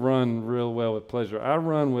don't run real well with pleasure. I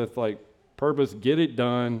run with purpose, get it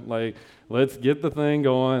done. Let's get the thing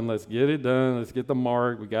going. Let's get it done. Let's get the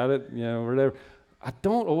mark. We got it, whatever. I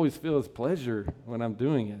don't always feel His pleasure when I'm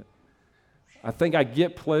doing it. I think I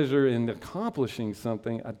get pleasure in accomplishing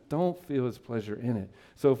something. I don't feel his pleasure in it.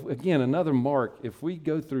 So again, another mark, if we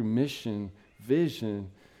go through mission,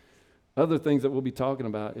 vision, other things that we'll be talking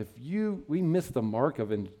about, if we miss the mark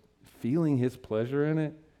of feeling his pleasure in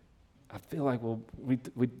it, I feel like,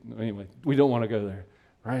 anyway, we don't want to go there,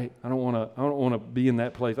 right? I don't want to be in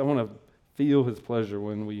that place. I want to feel his pleasure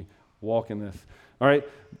when we walk in this. All right,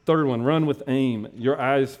 third one, run with aim, your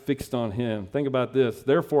eyes fixed on him. Think about this.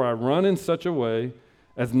 Therefore, I run in such a way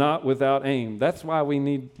as not without aim. That's why you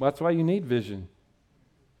need vision.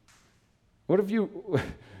 What if you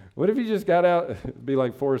just got out, be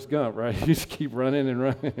like Forrest Gump, right? You just keep running and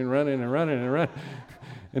running and running and running and running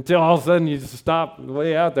until all of a sudden you just stop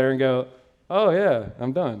way out there and go, oh yeah,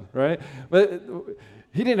 I'm done, right? But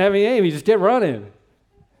he didn't have any aim. He just kept running.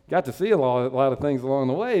 Got to see a lot of things along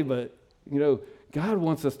the way, but, God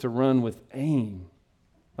wants us to run with aim.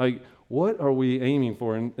 Like, what are we aiming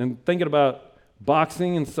for? And thinking about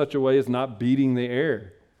boxing in such a way as not beating the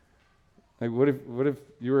air. Like, what if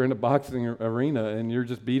you were in a boxing arena and you're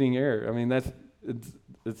just beating air? I mean, that's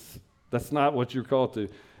not what you're called to.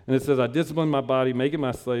 And it says, I discipline my body, make it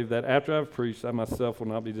my slave, that after I've preached, I myself will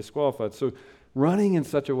not be disqualified. So running in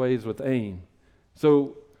such a way is with aim.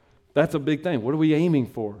 So that's a big thing. What are we aiming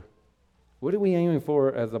for? What are we aiming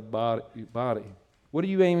for as a body? What are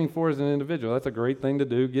you aiming for as an individual? That's a great thing to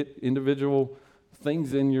do. Get individual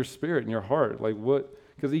things in your spirit and your heart. Like what?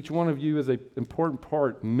 Because each one of you is an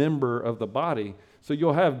important member of the body. So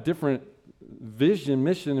you'll have different vision,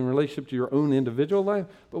 mission in relationship to your own individual life.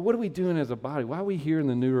 But what are we doing as a body? Why are we here in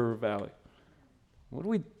the New River Valley? What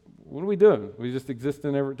are we doing? We just exist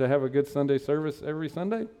to have a good Sunday service every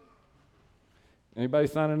Sunday? Anybody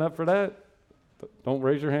signing up for that? Don't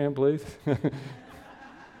raise your hand, please.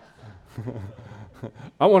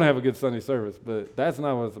 I want to have a good Sunday service, but that's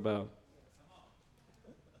not what it's about.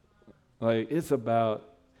 Like, it's about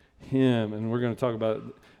him, and we're going to talk about,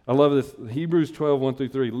 I love this, Hebrews 12,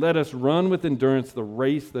 1-3. Let us run with endurance the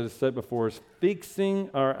race that is set before us,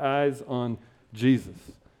 fixing our eyes on Jesus,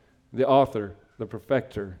 the author, the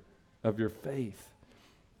perfecter of your faith.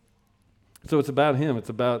 So it's about him. It's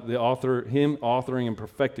about him authoring and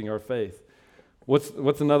perfecting our faith.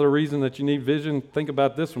 What's another reason that you need vision? Think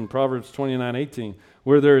about this one, Proverbs 29:18.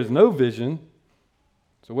 Where there is no vision,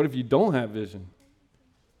 so what if you don't have vision?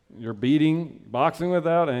 You're boxing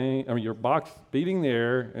without aim. I mean, you're beating the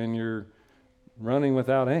air and you're running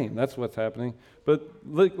without aim. That's what's happening. But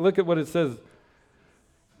look at what it says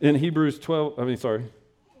in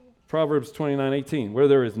Proverbs 29:18. Where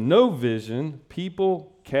there is no vision,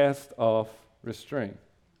 people cast off restraint.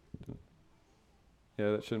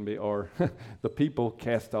 Yeah, that shouldn't be R. The people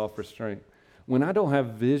cast off restraint. When I don't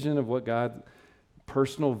have vision of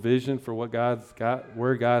personal vision for what God's got,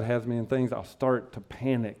 where God has me in things, I'll start to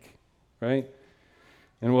panic, right?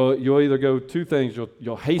 And you'll either go two things.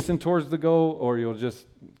 You'll hasten towards the goal, or you'll just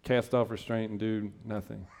cast off restraint and do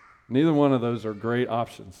nothing. Neither one of those are great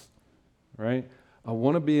options, right? I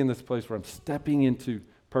want to be in this place where I'm stepping into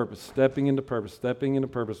purpose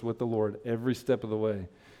with the Lord every step of the way.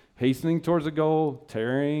 Hastening towards a goal,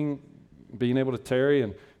 being able to tarry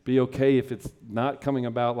and be okay if it's not coming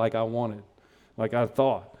about like I wanted, like I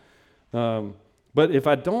thought. But if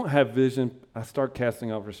I don't have vision, I start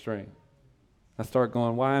casting off restraint. I start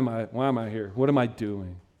going, why am I here? What am I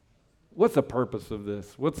doing? What's the purpose of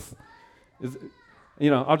this?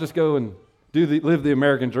 I'll just go and live the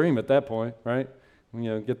American dream at that point, right?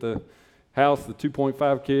 Get the house, the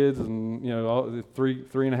 2.5 kids, and all the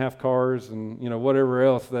 3.5 cars, and whatever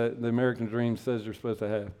else that the American dream says you're supposed to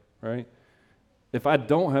have, right? If I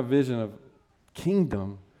don't have vision of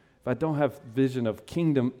kingdom, if I don't have vision of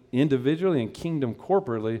kingdom individually and kingdom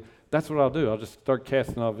corporately, that's what I'll do. I'll just start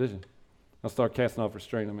casting off vision. I'll start casting off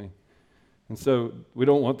restraint on me, and so we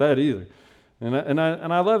don't want that either. And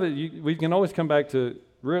I love it. We can always come back to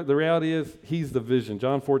the reality is He's the vision.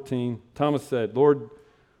 John 14, Thomas said, "Lord,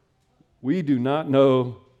 we do not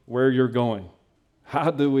know where you're going.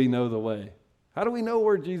 How do we know the way? How do we know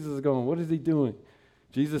where Jesus is going? What is he doing?"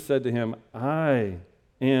 Jesus said to him, "I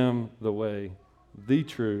am the way, the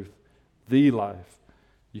truth, the life."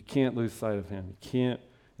 You can't lose sight of him. You can't,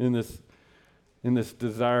 in this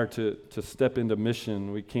desire to step into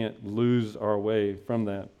mission, we can't lose our way from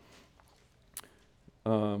that.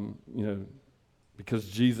 Because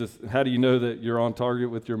Jesus, how do you know that you're on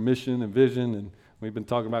target with your mission and vision? And we've been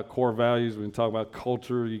talking about core values. We've been talking about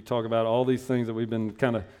culture. You talk about all these things that we've been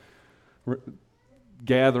kind of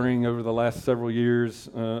gathering over the last several years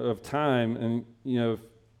of time. And,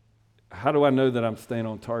 how do I know that I'm staying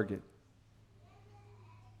on target?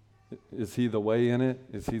 Is he the way in it?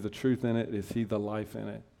 Is he the truth in it? Is he the life in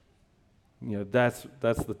it? That's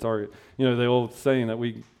the target. The old saying that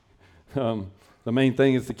the main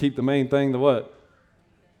thing is to keep the main thing the what?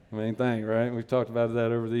 The main thing, right? We've talked about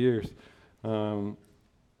that over the years. And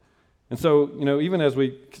so, even as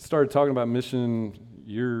we started talking about mission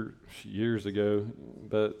years ago,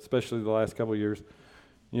 but especially the last couple of years,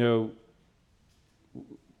 the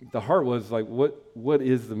heart was like, what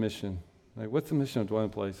is the mission? Like, what's the mission of Dwelling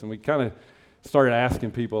Place? And we kind of started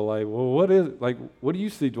asking people, like, well, what do you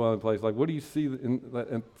see Dwelling Place? Like, what do you see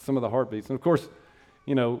in some of the heartbeats? And of course,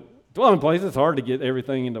 Dwelling Place, it's hard to get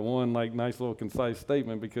everything into one like nice little concise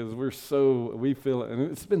statement because we feel it, and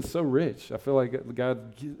it's been so rich. I feel like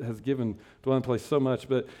God has given Dwelling Place so much,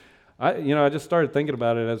 but I just started thinking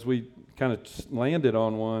about it as we kind of landed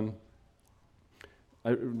on one.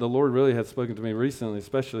 The Lord really has spoken to me recently,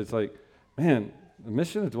 especially. It's like, man, the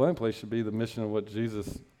mission of Dwelling Place should be the mission of what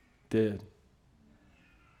Jesus did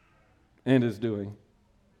and is doing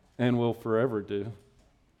and will forever do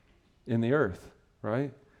in the earth,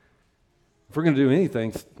 right? If we're going to do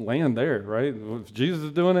anything, land there, right? If Jesus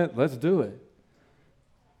is doing it, let's do it.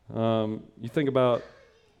 You think about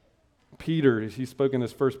Peter. He spoke in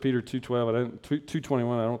this 1 Peter 2:12,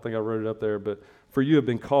 2:21. I don't think I wrote it up there, but for you have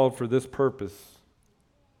been called for this purpose,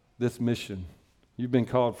 this mission. You've been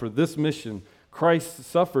called for this mission. Christ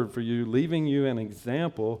suffered for you, leaving you an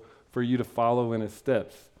example for you to follow in his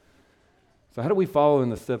steps. So how do we follow in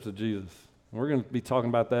the steps of Jesus? And we're going to be talking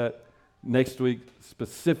about that next week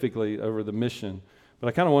specifically over the mission. But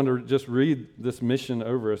I kind of wanted to just read this mission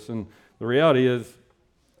over us. And the reality is,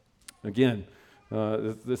 again,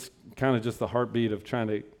 this kind of just the heartbeat of trying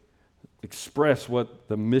to express what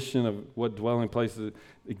the mission of what Dwelling Places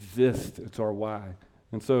exists. It's our why.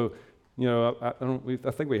 And so,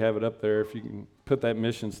 I think we have it up there. If you can put that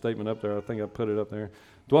mission statement up there, I think I put it up there.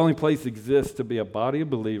 Dwelling Place exists to be a body of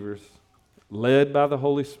believers led by the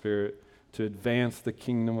Holy Spirit to advance the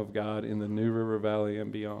kingdom of God in the New River Valley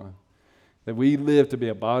and beyond. That we live to be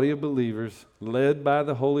a body of believers led by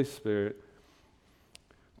the Holy Spirit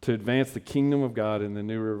to advance the kingdom of God in the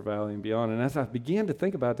New River Valley and beyond. And as I began to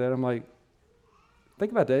think about that, I'm like,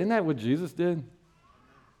 think about that. Isn't that what Jesus did?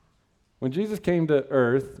 When Jesus came to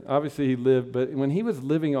earth, obviously he lived, but when he was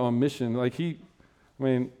living on mission,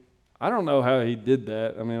 I don't know how he did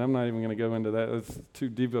that. I'm not even going to go into that. It's too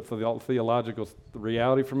deep of a theological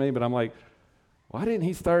reality for me, but I'm like, why didn't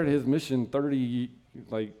he start his mission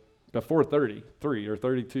before 33 or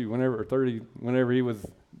 32, whenever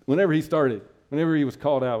he started, whenever he was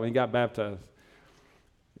called out, when he got baptized?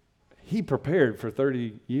 He prepared for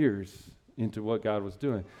 30 years into what God was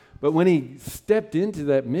doing. But when he stepped into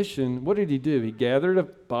that mission, what did he do? He gathered a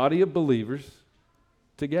body of believers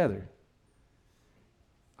together.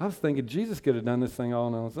 I was thinking Jesus could have done this thing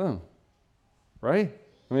all on his own, right?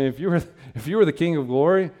 If you were the King of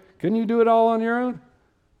Glory, couldn't you do it all on your own?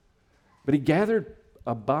 But he gathered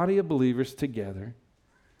a body of believers together,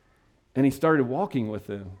 and he started walking with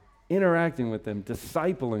them, interacting with them,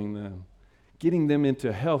 discipling them, getting them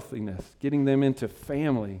into healthiness, getting them into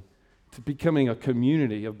family, to becoming a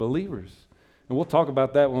community of believers. And we'll talk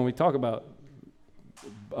about that when we talk about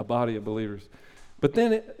a body of believers. But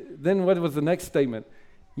then what was the next statement?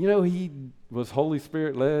 He was Holy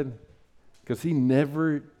Spirit led because he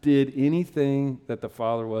never did anything that the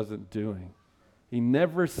Father wasn't doing. He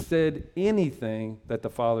never said anything that the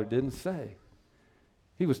Father didn't say.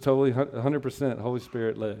 He was totally 100% Holy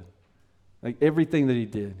Spirit led. Like everything that he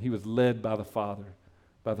did, he was led by the Father,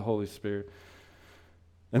 by the Holy Spirit.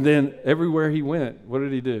 And then everywhere he went, what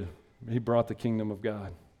did he do? He brought the kingdom of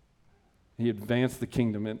God. He advanced the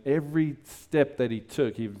kingdom. And every step that he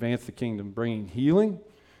took, he advanced the kingdom, bringing healing,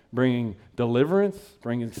 bringing deliverance,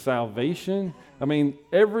 bringing salvation.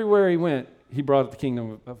 Everywhere he went, he brought the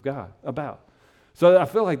kingdom of God about. So I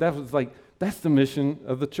feel like that's the mission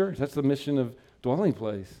of the church. That's the mission of Dwelling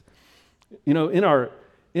Place. In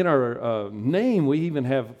our name, we even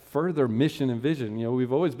have further mission and vision.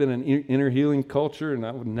 We've always been an inner healing culture, and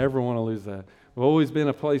I would never want to lose that. We've always been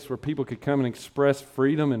a place where people could come and express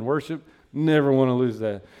freedom and worship. Never want to lose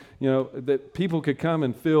that. That people could come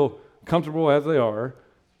and feel comfortable as they are,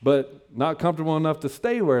 but not comfortable enough to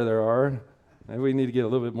stay where they are. And we need to get a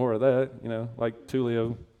little bit more of that, like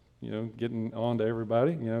Tulio, getting on to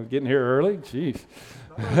everybody, getting here early. Jeez.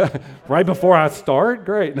 Right before I start?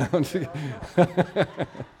 Great. No, I'm just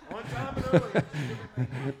On time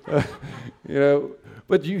and early.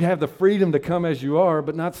 But you have the freedom to come as you are,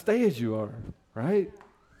 but not stay as you are, right?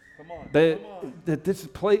 Come on. That this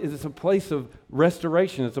place is a place of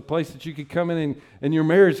restoration. It's a place that you could come in and your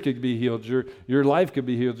marriage could be healed. Your life could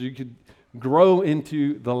be healed. You could grow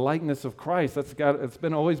into the likeness of Christ. It's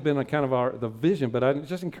always been a kind of the vision. But I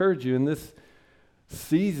just encourage you in this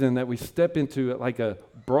season that we step into like a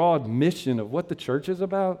broad mission of what the church is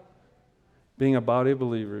about, being a body of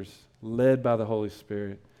believers led by the Holy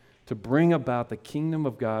Spirit to bring about the kingdom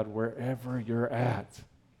of God wherever you're at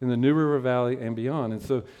in the New River Valley and beyond. And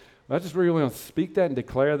so I just really want to speak that and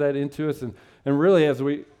declare that into us. And really, as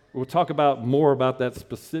we'll talk about more about that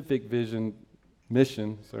specific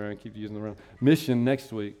mission, sorry, I keep using the wrong, mission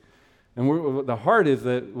next week. And the heart is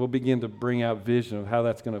that we'll begin to bring out vision of how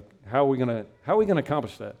are we going to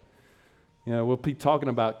accomplish that? You know, we'll be talking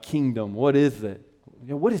about kingdom. What is it?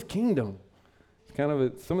 You know, what is kingdom? It's kind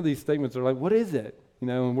of some of these statements are like, what is it? You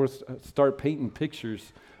know, and we'll start painting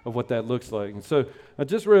pictures of what that looks like. And so I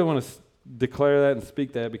just really want to declare that and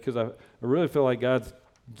speak that because I really feel like God's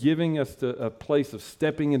giving us a place of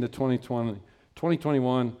stepping into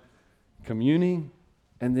 2021, communing,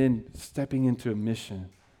 and then stepping into a mission,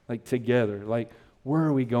 like together. Like, where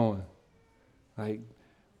are we going? Like,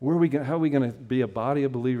 how are we going to be a body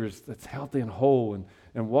of believers that's healthy and whole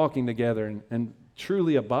and walking together and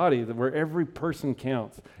truly a body where every person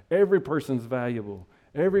counts, every person's valuable,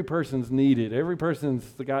 every person's needed, every person's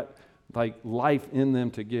got like life in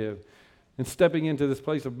them to give. And stepping into this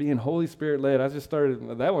place of being Holy Spirit led,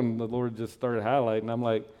 that one the Lord just started highlighting. I'm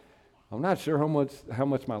like, I'm not sure how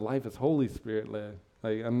much my life is Holy Spirit led.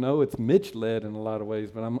 Like, I know it's Mitch led in a lot of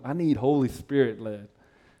ways, but I need Holy Spirit led.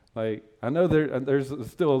 Like, I know there's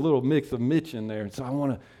still a little mix of Mitch in there, and so I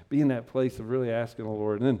want to be in that place of really asking the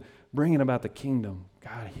Lord and then bringing about the kingdom.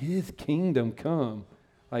 God, His kingdom come,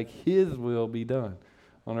 like His will be done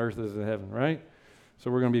on earth as in heaven, right? So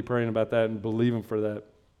we're going to be praying about that and believing for that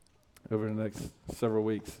over the next several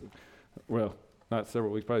weeks. Well, not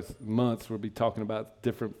several weeks, probably months. We'll be talking about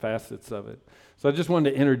different facets of it. So I just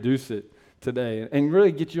wanted to introduce it today and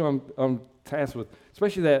really get you on task with,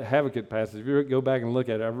 especially that Habakkuk passage. If you go back and look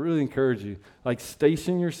at it, I really encourage you, like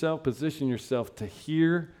position yourself to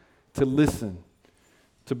hear, to listen,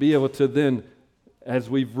 to be able to then, as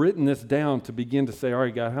we've written this down, to begin to say, all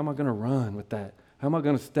right, God, how am I going to run with that? How am I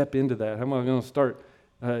going to step into that? How am I going to start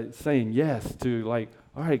saying yes to like,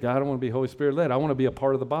 all right, God, I want to be Holy Spirit led. I want to be a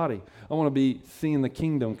part of the body. I want to be seeing the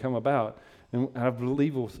kingdom come about. And I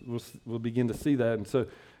believe we'll begin to see that. And so,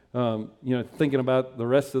 thinking about the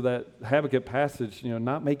rest of that Habakkuk passage,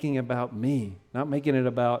 not making it about me, not making it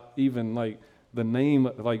about even like the name,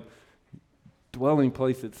 like dwelling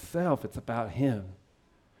place itself. It's about Him,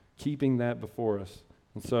 keeping that before us.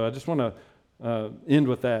 And so I just want to end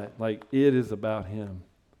with that. Like, it is about Him.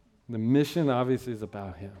 The mission obviously is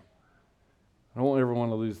about Him. I don't ever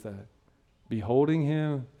want to lose that. Beholding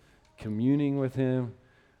Him, communing with Him.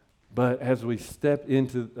 But as we step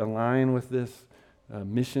into align with this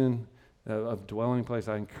mission of dwelling place,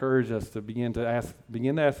 I encourage us to begin to ask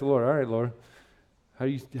the Lord, all right, Lord, how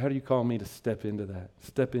do you call me to step into that?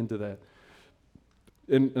 Step into that.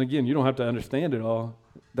 And again, you don't have to understand it all.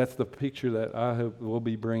 That's the picture that I hope we'll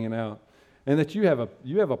be bringing out. And that you have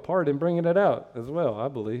a part in bringing it out as well, I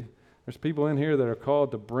believe. There's people in here that are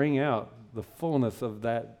called to bring out the fullness of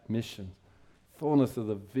that mission, fullness of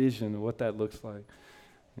the vision of what that looks like.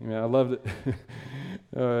 I loved it.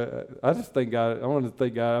 I just thank God. I wanted to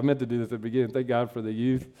thank God. I meant to do this at the beginning. Thank God for the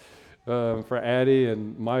youth, for Addie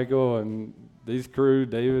and Michael and these crew,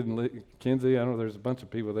 David and Kinsey. I know there's a bunch of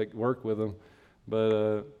people that work with them.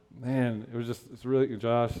 But, man, it's really,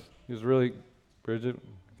 Josh, it was really, Bridget,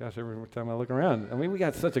 gosh, every time I look around. I mean, we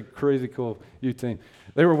got such a crazy cool youth team.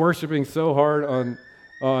 They were worshiping so hard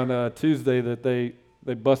on Tuesday that they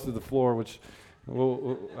busted the floor, which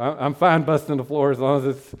I'm fine busting the floor as long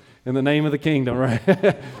as it's in the name of the kingdom, right?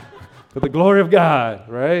 For the glory of God,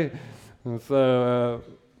 right? And so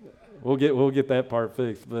we'll get that part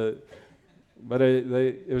fixed. But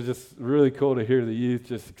it was just really cool to hear the youth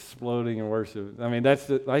just exploding in worship. I mean, that's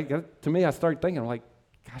to me. I started thinking, I'm like,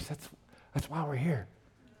 gosh, that's why we're here.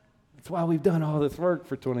 That's why we've done all this work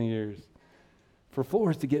for 20 years, for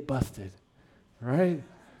floors to get busted, right?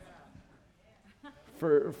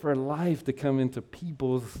 For life to come into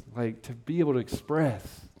people's, like, to be able to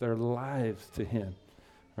express their lives to Him.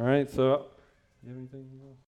 All right, so, you have anything else?